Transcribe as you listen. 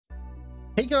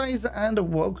Hey guys, and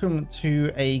welcome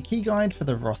to a key guide for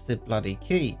the Rusted Bloody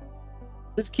Key.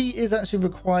 This key is actually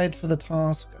required for the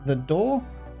task The Door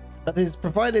that is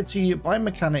provided to you by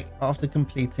mechanic after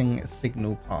completing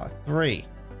Signal Part 3.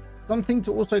 Something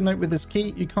to also note with this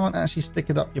key, you can't actually stick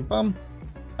it up your bum.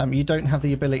 You don't have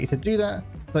the ability to do that,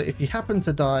 so if you happen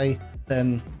to die,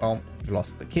 then well, you've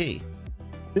lost the key.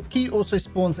 This key also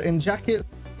spawns in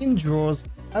jackets, in drawers,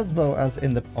 as well as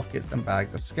in the pockets and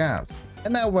bags of Scavs.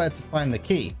 And now where to find the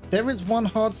key. There is one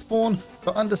hard spawn,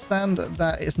 but understand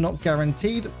that it's not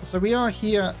guaranteed. So we are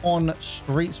here on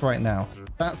streets right now.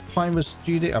 That's Pinewood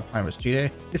Studio.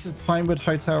 This is Pinewood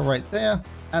Hotel right there.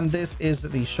 And this is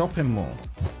the shopping mall.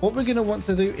 What we're going to want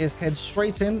to do is head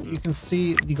straight in. You can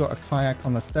see you got a kayak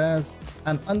on the stairs,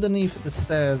 and underneath the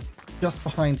stairs, just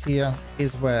behind here,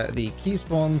 is where the key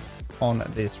spawns on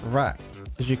this rack.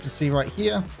 As you can see right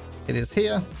here, it is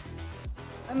here.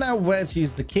 And now where to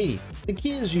use the key. The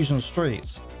key is used on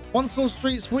streets. Once on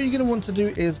streets, what you're going to want to do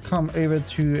is come over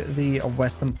to the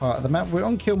western part of the map. We're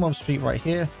on Klimov Street right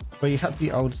here, where you had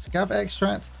the old Scav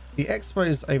extract. The expo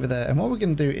is over there, and what we're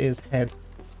going to do is head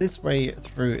this way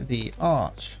through the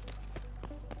arch.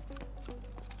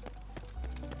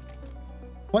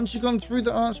 Once you've gone through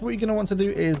the arch, what you're going to want to do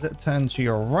is turn to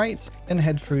your right and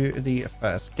head through the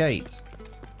first gate.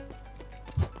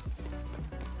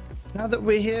 Now that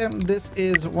we're here, this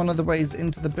is one of the ways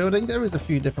into the building. There is a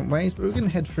few different ways, but we're going to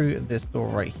head through this door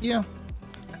right here.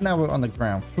 And now we're on the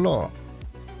ground floor.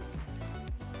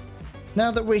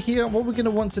 Now that we're here, what we're going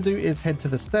to want to do is head to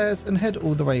the stairs and head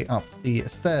all the way up the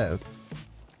stairs.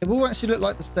 It will actually look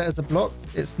like the stairs are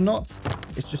blocked. It's not.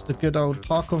 It's just a good old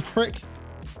Tarkov trick.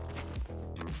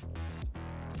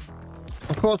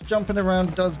 Of course, jumping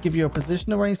around does give you a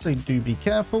position away, so do be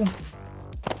careful.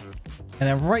 And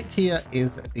then right here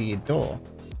is the door.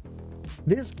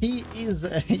 This key is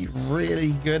a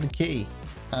really good key.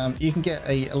 You can get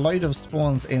a load of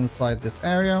spawns inside this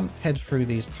area. Head through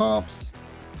these tarps.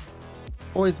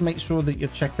 Always make sure that you're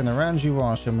checking around you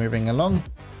whilst you're moving along.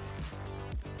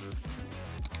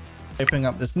 Opening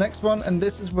up this next one, and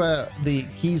this is where the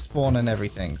keys spawn and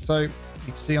everything. So you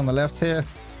can see on the left here,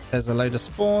 there's a load of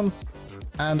spawns.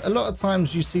 And a lot of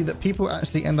times you see that people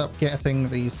actually end up getting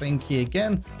the same key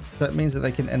again. That means that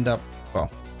they can end up,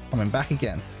 well, coming back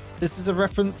again. This is a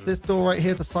reference, this door right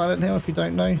here, to Silent Hill, if you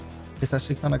don't know. It's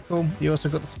actually kind of cool. You also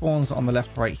got the spawns on the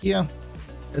left right here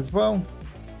as well.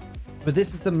 But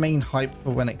this is the main hype for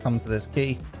when it comes to this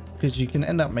key, because you can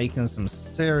end up making some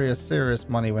serious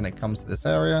money when it comes to this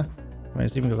area. I mean,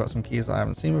 it's even got some keys I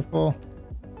haven't seen before.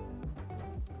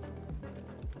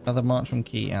 Another Marching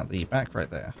key at the back right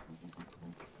there.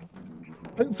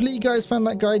 Hopefully you guys found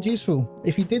that guide useful.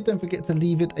 If you did, don't forget to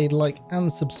leave it a like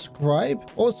and subscribe.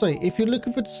 Also, if you're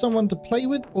looking for someone to play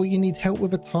with or you need help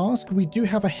with a task, we do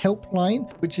have a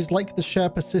helpline, which is like the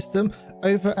Sherpa system,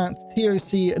 over at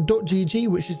toc.gg,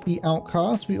 which is the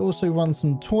Outcast. We also run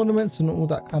some tournaments and all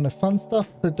that kind of fun stuff,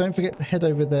 so don't forget to head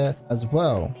over there as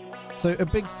well. So a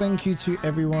big thank you to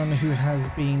everyone who has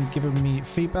been giving me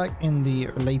feedback in the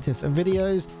latest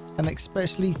videos, and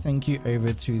especially thank you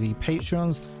over to the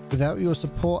Patreons. Without your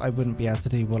support, I wouldn't be able to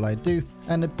do what I do.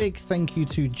 And a big thank you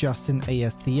to Justin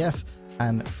ASDF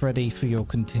and Freddie for your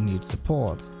continued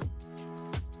support.